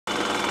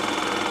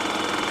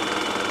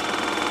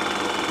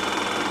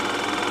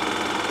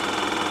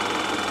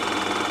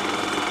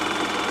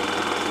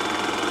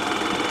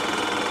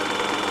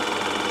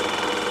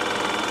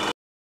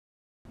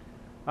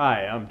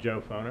Hi, I'm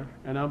Joe Foner,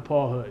 And I'm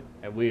Paul Hood.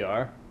 and we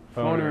are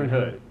Foner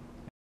Hood.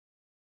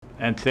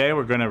 And today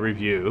we're going to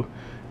review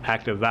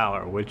Act of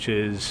Valor, which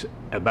is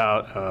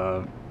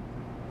about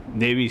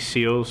Navy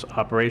SEALs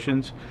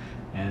operations.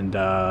 And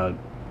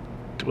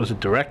was it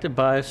directed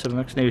by some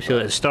ex-Navy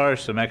SEALs? It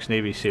stars some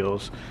ex-Navy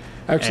SEAls.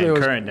 Actually, and it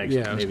was, current it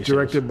was Navy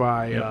directed SEAls.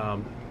 by Yep.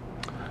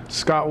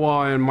 Scott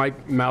Waugh and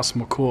Mike Mouse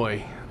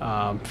McCoy.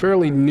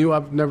 Fairly new.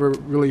 I've never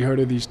really heard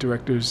of these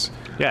directors.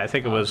 Yeah, I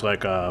think it was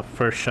like a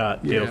first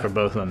shot deal yeah. for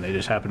both of them. They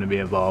just happened to be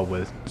involved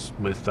with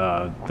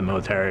the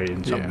military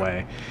in some Yeah.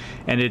 way,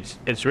 and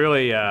it's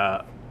really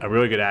a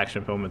really good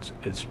action film.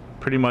 It's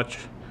pretty much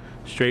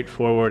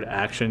straightforward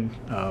action.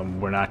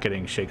 We're not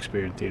getting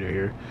Shakespeare in theater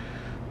here,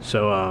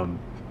 so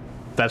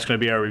that's going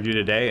to be our review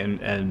today,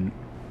 and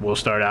we'll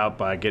start out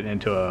by getting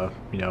into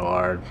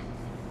our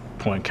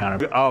point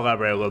counter. I'll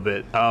elaborate a little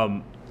bit.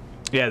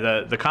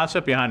 Yeah, the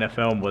concept behind the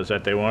film was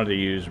that they wanted to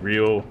use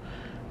real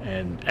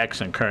and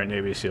ex and current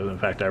Navy SEALs. In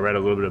fact, I read a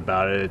little bit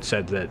about it. It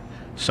said that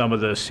some of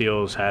the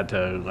SEALs had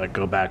to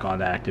go back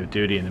on active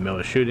duty in the middle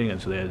of shooting, and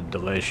so they had to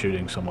delay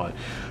shooting somewhat.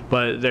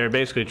 But they're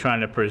basically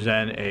trying to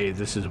present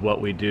this is what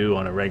we do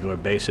on a regular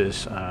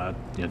basis, to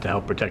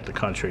help protect the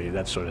country,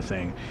 that sort of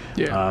thing.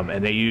 Yeah.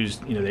 And they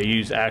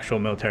used actual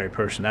military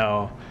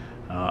personnel.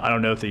 I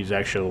don't know if they use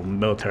actual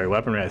military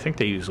weaponry. I think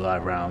they use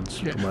live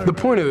rounds. Yeah. The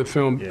point of the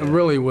film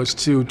really was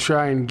to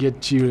try and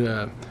get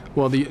you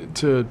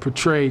to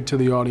portray to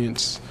the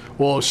audience,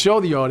 show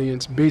the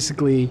audience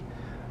basically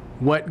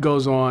what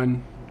goes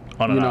on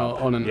on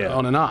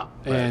an op,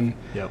 Right. and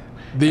Yep.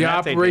 the And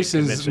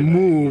operations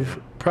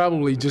move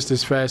probably just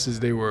as fast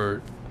as they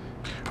were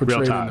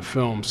portrayed in the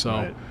film. So,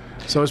 Right.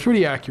 so it's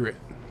pretty accurate.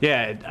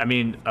 Yeah, I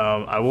mean,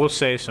 I will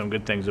say some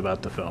good things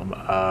about the film.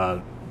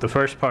 The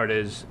first part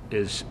is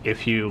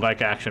if you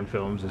like action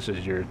films, this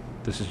is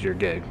your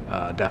gig.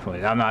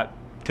 Definitely. I'm not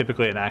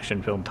typically an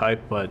action film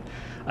type, but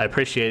I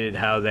appreciated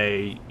how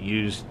they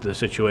used the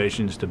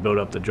situations to build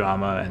up the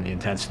drama and the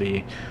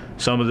intensity.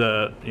 Some of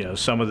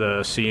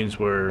the scenes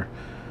were a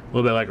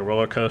little bit like a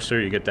roller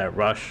coaster. You get that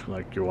rush,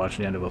 like you're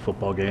watching the end of a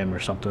football game or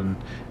something,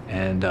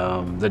 and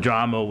the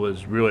drama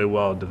was really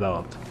well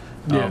developed.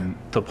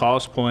 To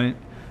Paul's point,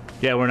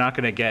 yeah, we're not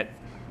going to get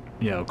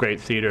great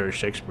theater or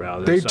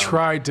Shakespeare. They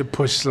tried to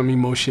push some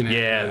emotion in.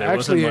 Yeah, there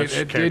actually, wasn't much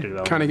it character did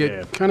development.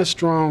 get kind of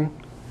strong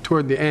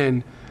toward the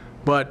end,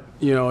 but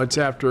it's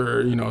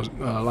after a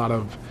lot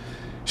of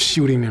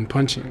shooting and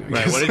punching. I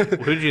Right. guess.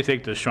 Who did you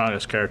think the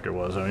strongest character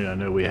was? I mean, I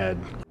know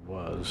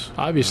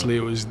Obviously,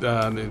 it was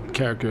the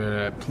character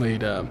that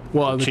played the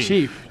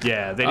chief.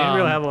 Yeah, they didn't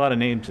really have a lot of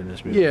names in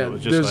this movie. Yeah, it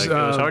was just it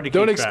was hard to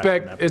don't keep track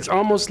expect. from that It's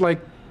almost like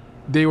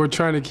they were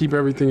trying to keep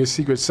everything a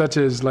secret, such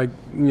as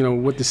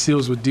what the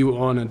SEALs would do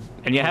on a.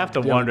 And you have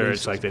to wonder,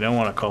 basis. it's like they don't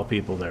want to call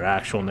people their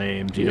actual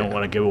names. You don't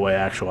want to give away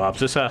actual ops.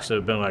 This has to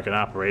have been like an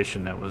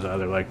operation that was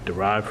either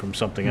derived from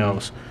something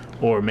else,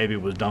 or maybe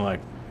it was done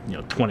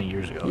 20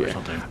 years ago or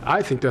something.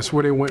 I think that's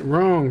where they went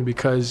wrong,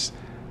 because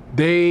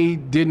they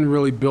didn't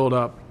really build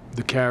up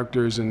the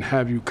characters and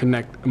have you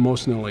connect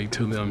emotionally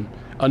to them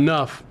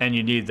enough. And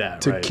you need that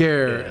to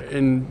care,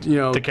 and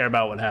to care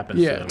about what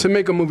happens. Yeah, to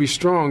make a movie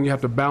strong, you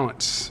have to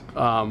balance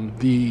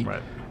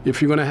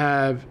If you're gonna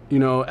have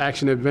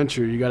action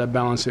adventure, you got to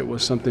balance it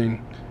with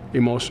something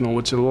emotional,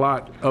 which a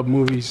lot of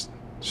movies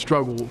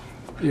struggle.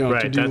 To do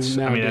nowadays.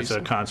 I mean, that's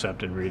a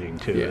concept in reading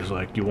too. Yeah. Is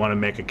you want to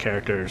make a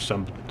character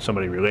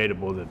somebody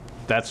relatable.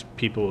 That's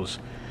people's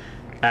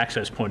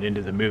access point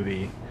into the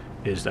movie.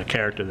 Is the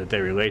character that they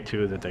relate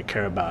to, that they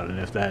care about, and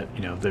if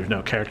there's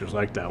no characters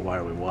like that, why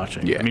are we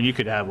watching? Yeah. I mean, you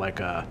could have like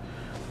the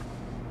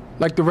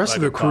rest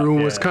of the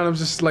crew was kind of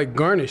just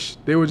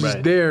garnished. They were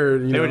just there.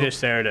 They were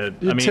just there to.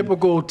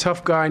 Typical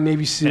tough guy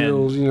Navy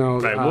SEAls.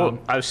 Right. Well,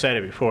 I've said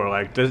it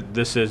before.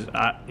 This is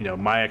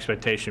my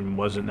expectation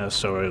wasn't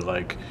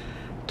necessarily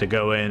to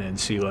go in and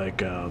see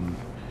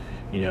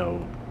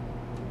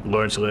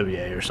Laurence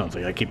Olivier or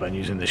something. I keep on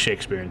using the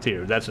Shakespeare in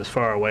theater. That's as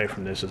far away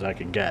from this as I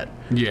can get.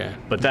 Yeah.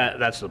 But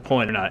that's the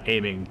point. They're not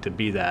aiming to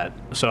be that.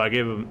 So I'll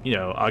give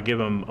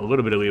them a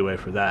little bit of leeway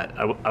for that.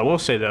 I will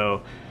say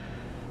though,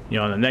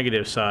 on the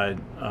negative side,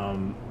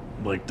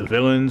 the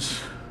villains,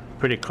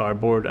 pretty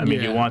cardboard. I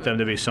mean, you want them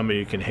to be somebody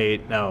you can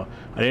hate. Now,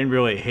 I didn't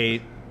really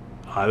hate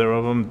either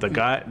of them.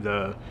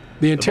 The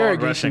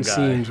interrogation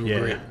scenes were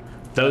great.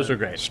 Those were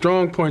great.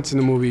 Strong points in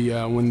the movie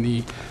when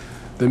the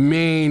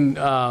main.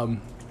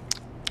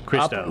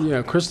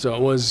 Christo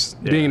was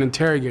being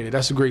interrogated.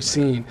 That's a great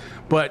scene.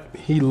 But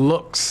he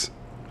looks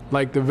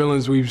like the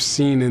villains we've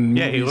seen in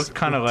movies. Yeah, he looked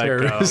kind of like,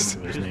 what was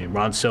his name?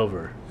 Ron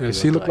Silver.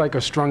 Yes, he looked like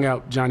a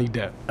strung-out Johnny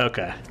Depp.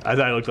 Okay. I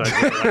thought he looked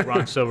like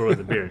Ron Silver with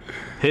a beard.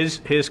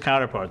 His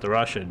counterpart, the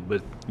Russian,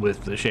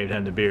 with the shaved head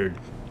and the beard,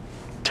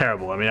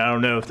 terrible. I mean, I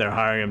don't know if they're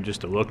hiring him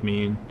just to look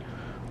mean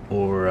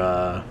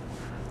or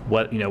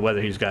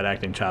whether he's got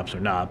acting chops or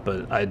not,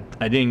 but I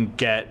didn't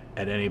get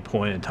at any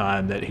point in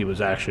time that he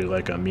was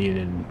actually a mean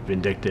and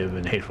vindictive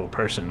and hateful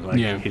person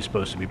he's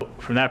supposed to be.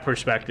 From that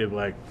perspective,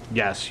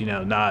 yes,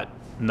 not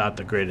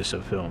the greatest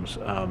of films.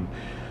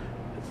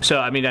 So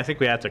I mean, I think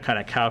we have to kind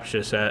of couch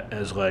this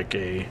as like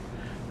a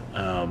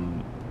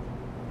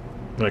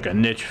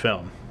niche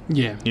film.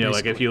 Yeah. You know,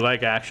 like if you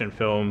like action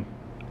film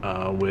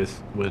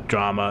with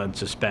drama and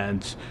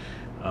suspense,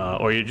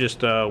 or you're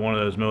just one of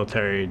those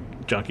military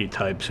junkie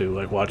types who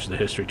like watches the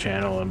History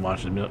Channel and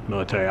watches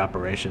military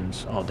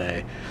operations all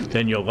day,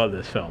 then you'll love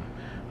this film.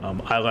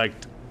 I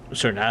liked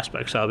certain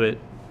aspects of it.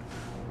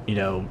 You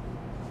know,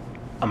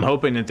 I'm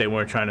hoping that they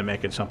weren't trying to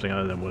make it something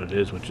other than what it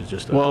is, which is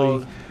just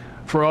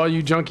for all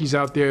you junkies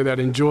out there that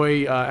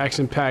enjoy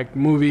action-packed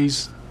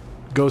movies,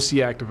 go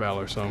see Act of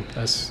Valor. So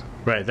that's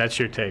right. That's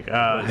your take. So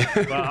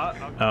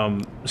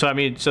I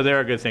mean, so there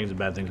are good things and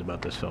bad things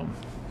about this film.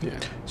 Yeah.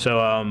 So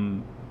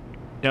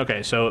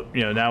okay, so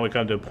you know, now we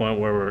come to a point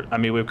where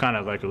we've kind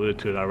of like alluded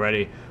to it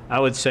already. I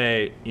would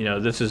say, you know,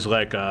 this is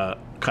like a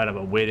kind of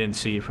a wait and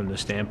see from the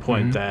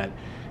standpoint that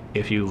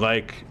if you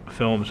like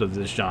films of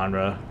this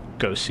genre,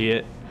 go see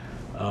it.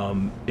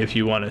 If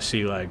you want to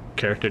see like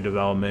character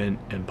development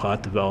and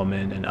plot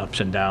development and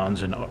ups and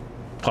downs and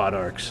plot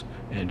arcs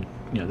and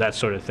that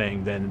sort of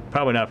thing, then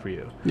probably not for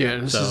you. Yeah,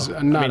 this is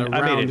not a rounded.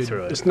 I made it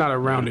through it. It's not a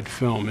rounded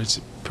film.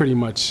 It's pretty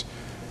much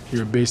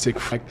your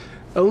basic. Like,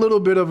 a little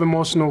bit of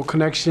emotional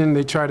connection.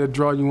 They try to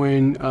draw you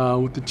in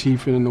with the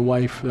chief and the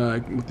wife,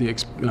 with the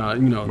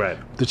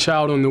the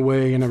child on the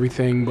way and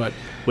everything. But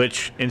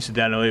which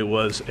incidentally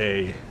was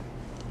I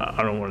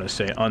don't want to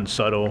say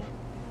unsubtle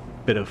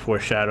bit of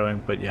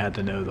foreshadowing, but you had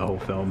to know the whole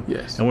film.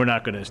 Yes. And we're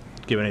not going to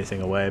give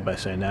anything away by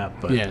saying that.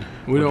 But yeah,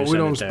 we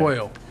don't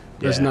spoil.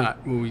 That's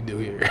not what we do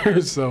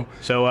here. so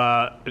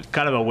it's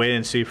kind of a wait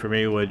and see for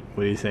me. What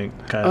do you think?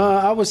 Kind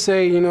of. I would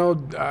say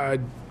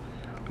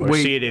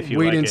wait, see it if you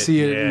wait like and it.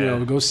 see it. Yeah.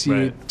 Go see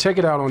it. Check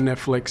it out on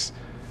Netflix.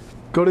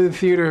 Go to the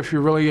theater if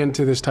you're really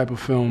into this type of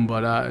film,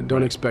 but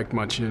don't expect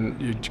much, and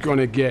you're going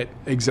to get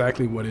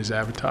exactly what is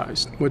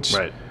advertised, which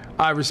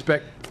I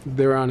respect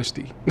their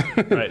honesty.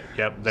 Right.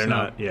 Yep. They're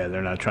not. Yeah.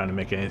 They're not trying to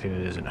make anything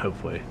that isn't.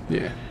 Hopefully.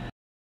 Yeah.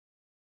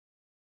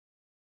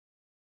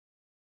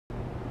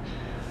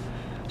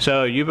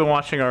 So you've been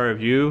watching our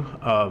review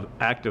of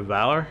Act of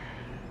Valor,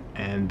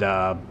 and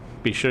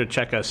be sure to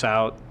check us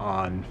out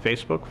on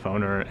Facebook,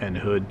 Foner and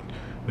Hood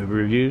Movie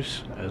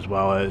Reviews, as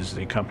well as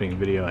the accompanying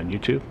video on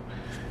YouTube.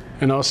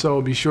 And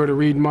also be sure to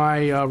read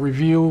my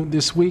review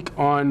this week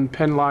on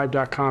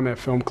penlive.com at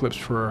Film Clips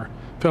for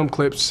Film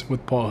Clips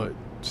with Paul Hood.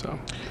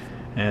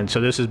 And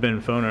so this has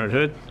been Foner and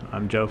Hood.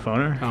 I'm Joe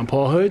Foner. I'm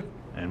Paul Hood.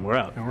 And we're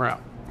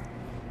out.